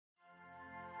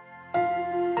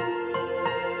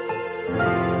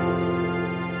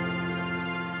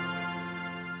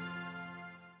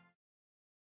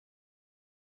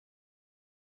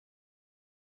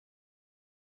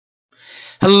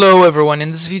Hello everyone, in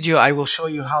this video I will show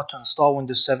you how to install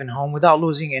Windows 7 Home without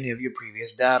losing any of your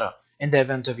previous data in the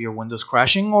event of your Windows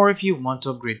crashing or if you want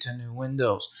to upgrade to new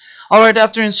Windows. Alright,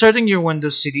 after inserting your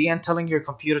Windows CD and telling your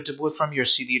computer to boot from your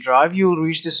CD drive, you will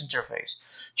reach this interface.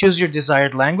 Choose your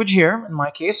desired language here. In my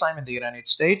case, I'm in the United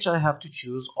States. I have to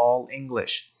choose all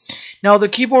English. Now the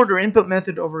keyboard or input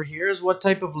method over here is what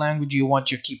type of language you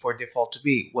want your keyboard default to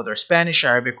be, whether Spanish,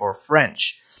 Arabic, or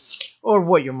French, or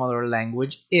what your mother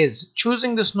language is.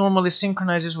 Choosing this normally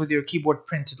synchronizes with your keyboard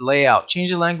printed layout. Change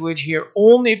the language here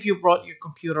only if you brought your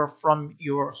computer from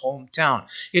your hometown.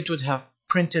 It would have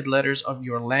printed letters of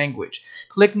your language.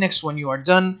 Click next when you are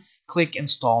done. Click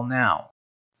install now.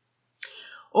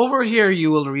 Over here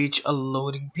you will reach a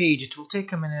loading page. It will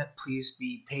take a minute. Please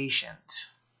be patient.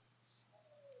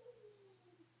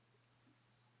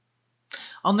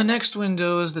 On the next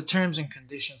window is the terms and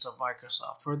conditions of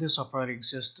Microsoft for this operating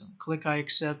system. Click I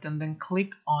accept and then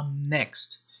click on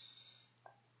next.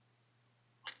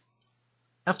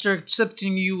 After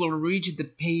accepting, you will reach the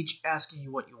page asking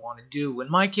you what you want to do.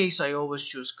 In my case, I always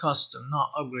choose custom,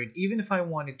 not upgrade. Even if I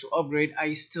wanted to upgrade,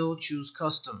 I still choose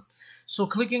custom. So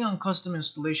clicking on custom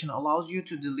installation allows you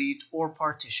to delete or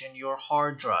partition your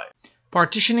hard drive.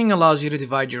 Partitioning allows you to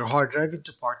divide your hard drive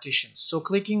into partitions. So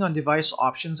clicking on device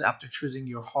options after choosing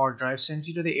your hard drive sends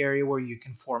you to the area where you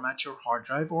can format your hard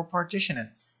drive or partition it.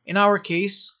 In our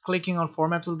case, clicking on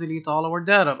format will delete all our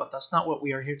data, but that's not what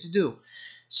we are here to do.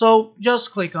 So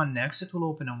just click on next. It will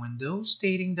open a window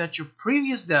stating that your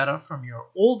previous data from your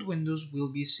old Windows will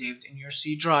be saved in your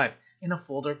C drive in a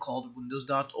folder called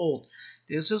windows.old.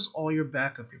 This is all your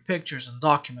backup. Your pictures and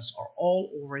documents are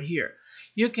all over here.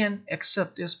 You can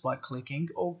accept this by clicking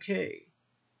OK.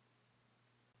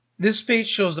 This page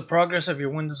shows the progress of your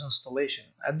Windows installation.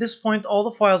 At this point, all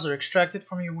the files are extracted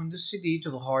from your Windows CD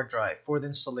to the hard drive for the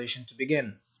installation to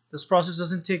begin. This process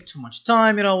doesn't take too much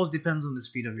time. It always depends on the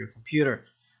speed of your computer.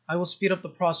 I will speed up the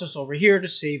process over here to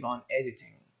save on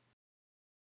editing.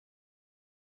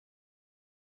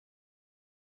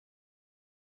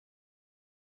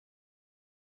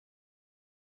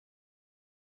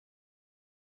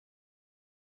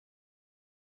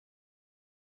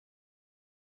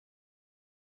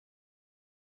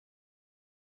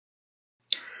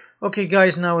 Okay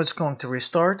guys, now it's going to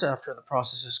restart after the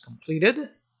process is completed.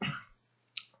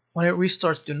 When it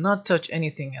restarts, do not touch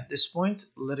anything at this point.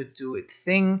 Let it do its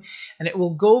thing, and it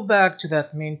will go back to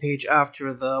that main page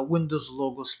after the Windows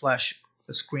logo splash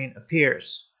screen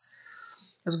appears.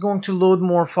 It's going to load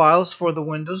more files for the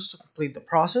Windows to complete the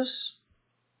process,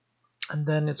 and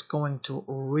then it's going to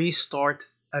restart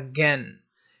again.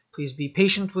 Please be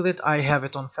patient with it. I have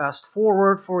it on fast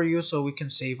forward for you so we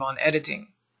can save on editing.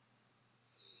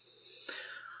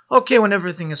 Okay, when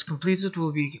everything is completed,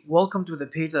 we'll be welcomed to the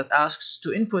page that asks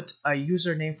to input a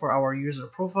username for our user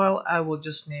profile. I will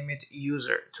just name it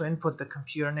user. To input the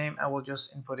computer name, I will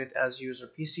just input it as user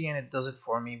PC, and it does it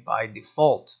for me by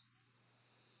default.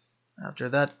 After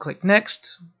that, click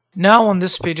next. Now on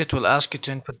this page, it will ask you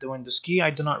to input the Windows key. I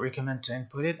do not recommend to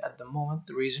input it at the moment.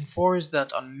 The reason for is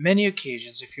that on many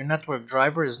occasions, if your network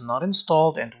driver is not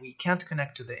installed and we can't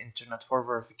connect to the internet for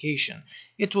verification,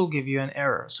 it will give you an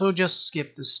error. So just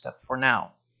skip this step for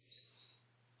now.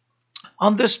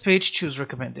 On this page, choose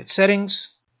recommended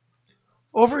settings.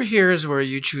 Over here is where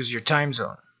you choose your time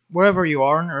zone. Wherever you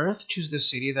are on Earth, choose the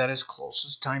city that is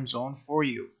closest time zone for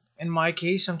you. In my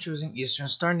case, I'm choosing Eastern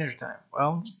Standard Time.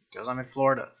 Well, because I'm in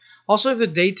Florida. Also, if the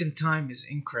date and time is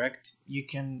incorrect, you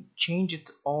can change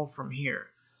it all from here.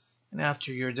 And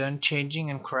after you're done changing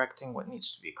and correcting what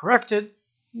needs to be corrected,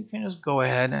 you can just go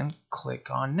ahead and click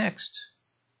on next.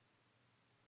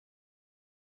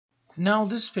 Now,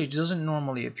 this page doesn't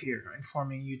normally appear,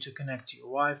 informing you to connect your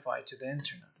Wi-Fi to the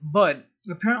internet. But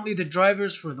apparently the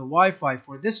drivers for the Wi-Fi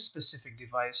for this specific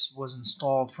device was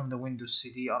installed from the Windows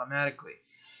CD automatically.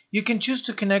 You can choose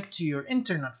to connect to your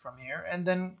internet from here and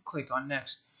then click on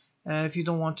next. If you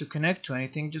don't want to connect to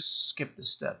anything, just skip this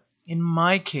step. In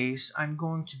my case, I'm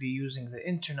going to be using the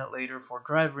internet later for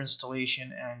driver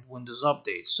installation and Windows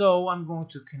updates. So I'm going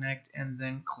to connect and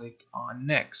then click on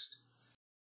next.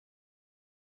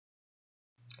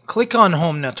 Click on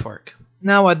Home Network.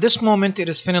 Now at this moment it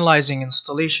is finalizing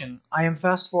installation. I am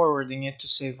fast forwarding it to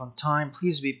save on time.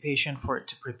 Please be patient for it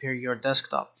to prepare your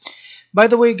desktop. By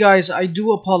the way guys, I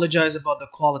do apologize about the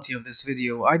quality of this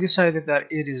video. I decided that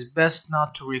it is best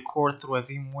not to record through a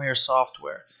VMware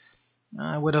software.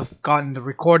 I would have gotten the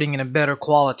recording in a better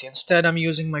quality. Instead, I'm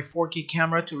using my 4K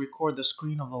camera to record the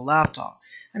screen of the laptop,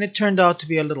 and it turned out to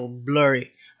be a little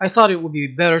blurry. I thought it would be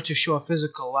better to show a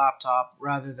physical laptop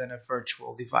rather than a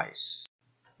virtual device.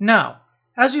 Now,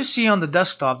 as you see on the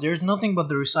desktop, there's nothing but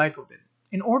the recycle bin.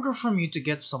 In order for me to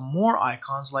get some more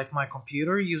icons like my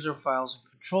computer, user files,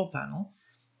 and control panel,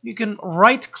 you can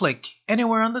right click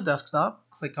anywhere on the desktop,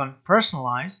 click on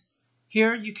personalize.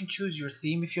 Here you can choose your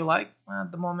theme if you like.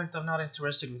 At the moment I'm not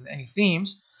interested in any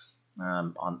themes.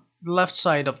 On the left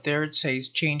side up there it says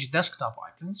change desktop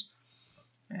icons,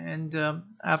 and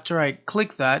after I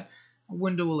click that, a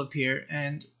window will appear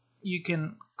and you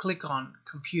can click on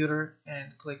computer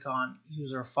and click on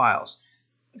user files.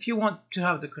 If you want to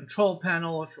have the control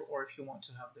panel or if you want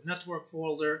to have the network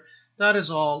folder, that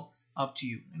is all up to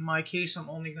you. In my case, I'm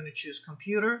only going to choose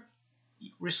computer,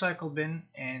 recycle bin,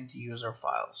 and user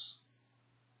files.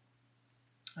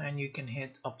 And you can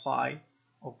hit apply,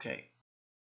 OK.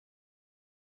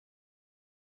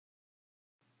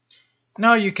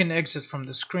 Now you can exit from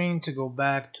the screen to go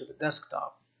back to the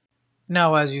desktop.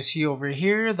 Now, as you see over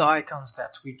here, the icons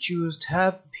that we choose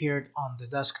have appeared on the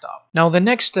desktop. Now the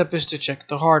next step is to check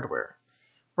the hardware.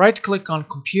 Right click on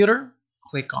computer,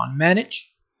 click on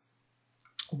manage,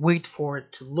 wait for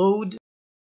it to load,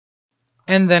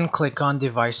 and then click on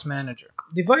device manager.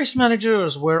 Device manager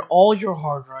is where all your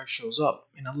hard drive shows up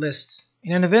in a list.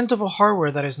 In an event of a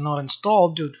hardware that is not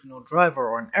installed due to no driver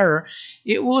or an error,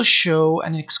 it will show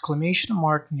an exclamation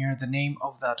mark near the name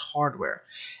of that hardware.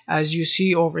 As you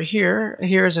see over here,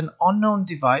 here's an unknown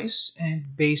device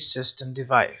and base system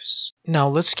device. Now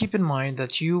let's keep in mind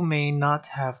that you may not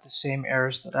have the same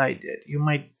errors that I did. You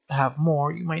might have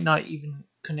more, you might not even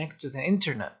connect to the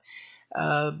internet.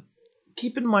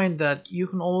 Keep in mind that you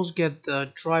can always get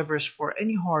the drivers for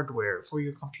any hardware for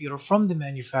your computer from the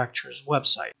manufacturer's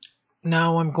website.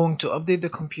 Now I'm going to update the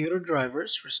computer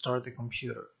drivers, restart the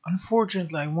computer.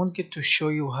 Unfortunately, I won't get to show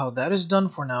you how that is done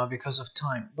for now because of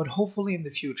time, but hopefully in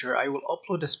the future I will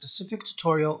upload a specific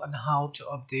tutorial on how to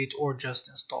update or just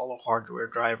install a hardware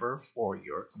driver for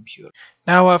your computer.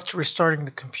 Now after restarting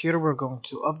the computer, we're going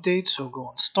to update, so go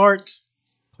on Start,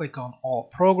 click on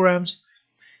All Programs,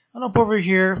 and up over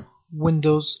here,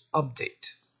 Windows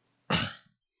Update.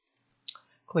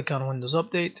 Click on Windows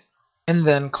Update, and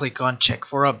then click on check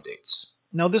for updates.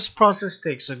 Now this process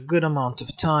takes a good amount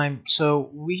of time, so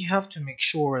we have to make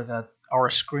sure that our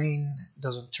screen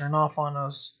doesn't turn off on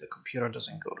us, the computer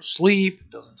doesn't go to sleep,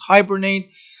 doesn't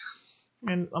hibernate,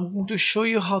 and I'm going to show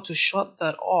you how to shut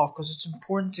that off because it's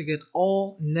important to get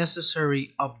all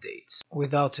necessary updates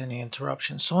without any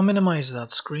interruption. So I'll minimize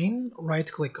that screen, right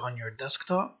click on your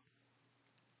desktop,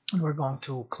 and we're going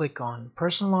to click on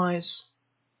personalize,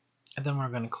 and then we're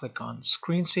going to click on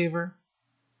screensaver.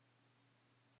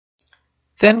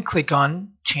 Then click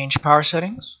on change power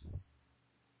settings,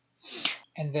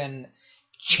 and then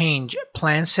change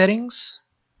plan settings.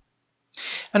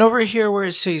 And over here where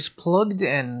it says plugged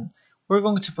in, we're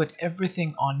going to put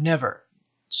everything on never.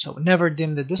 So never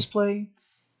dim the display,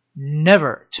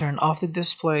 never turn off the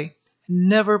display,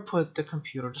 never put the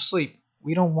computer to sleep.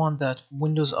 We don't want that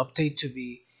Windows update to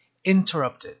be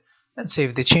interrupted. Then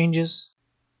save the changes,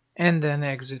 and then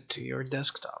exit to your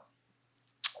desktop.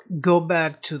 Go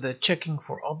back to the checking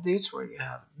for updates where you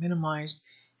have minimized,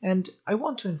 and I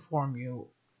want to inform you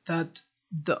that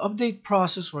the update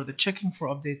process or the checking for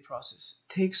update process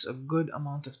takes a good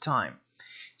amount of time.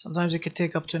 Sometimes it can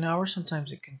take up to an hour,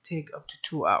 sometimes it can take up to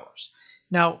 2 hours.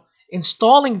 Now,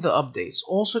 installing the updates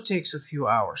also takes a few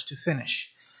hours to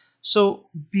finish. So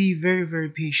be very, very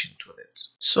patient with it.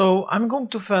 So I'm going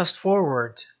to fast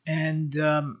forward, and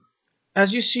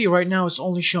as you see right now it's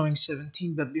only showing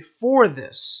 17, but before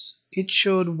this it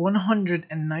showed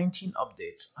 119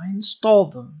 updates. I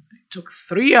installed them. It took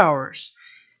 3 hours,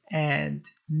 and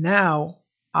now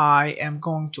I am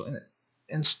going to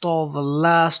install the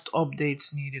last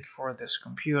updates needed for this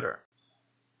computer.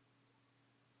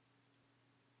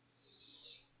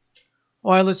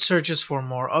 While it searches for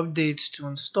more updates to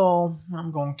install,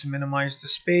 I'm going to minimize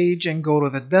this page and go to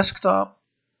the desktop.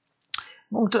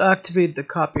 I'm going to activate the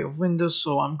copy of Windows,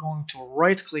 so I'm going to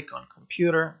right click on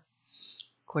computer,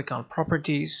 click on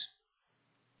properties,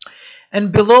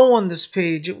 and below on this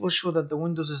page it will show that the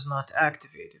Windows is not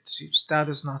activated. See,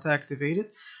 status not activated.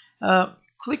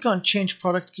 Click on change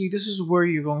product key. This is where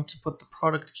you're going to put the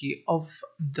product key of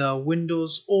the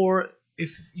Windows, or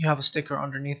if you have a sticker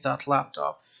underneath that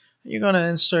laptop, you're going to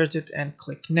insert it and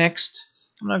click next.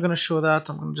 I'm not going to show that.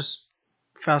 I'm going to just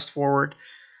fast forward.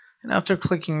 And after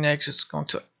clicking next, it's going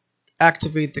to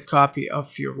activate the copy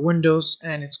of your Windows,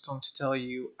 and it's going to tell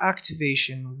you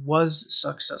activation was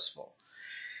successful.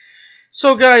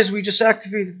 So guys, we just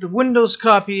activated the Windows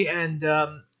copy, and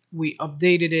we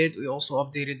updated it. We also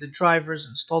updated the drivers,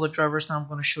 installed the drivers. Now I'm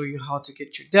going to show you how to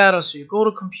get your data. So you go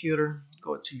to computer,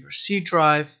 go to your C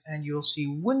drive, and you'll see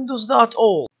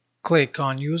Windows.old. Click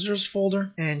on Users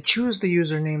folder and choose the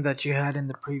username that you had in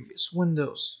the previous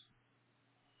Windows.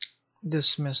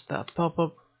 Dismiss that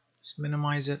pop-up. Just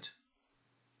minimize it.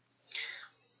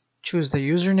 Choose the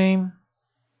username.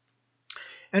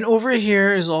 And over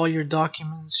here is all your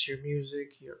documents, your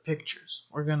music, your pictures.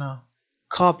 We're gonna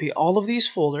copy all of these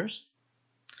folders.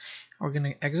 We're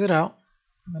gonna exit out,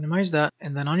 minimize that,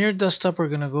 and then on your desktop we're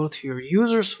gonna go to your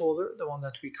users folder, the one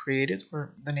that we created,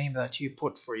 or the name that you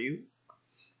put for you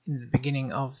in the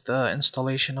beginning of the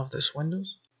installation of this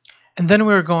Windows. And then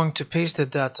we're going to paste the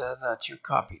data that you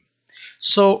copied.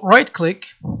 So right click,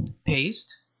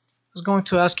 paste. It's going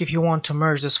to ask if you want to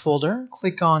merge this folder.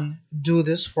 Click on do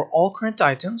this for all current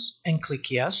items and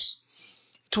click yes.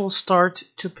 It will start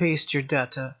to paste your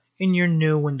data in your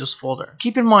new Windows folder.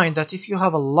 Keep in mind that if you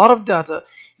have a lot of data,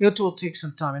 it will take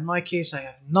some time. In my case, I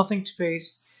have nothing to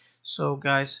paste. So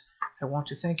guys, I want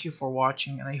to thank you for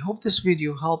watching, and I hope this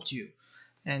video helped you.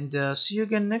 And see you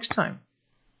again next time.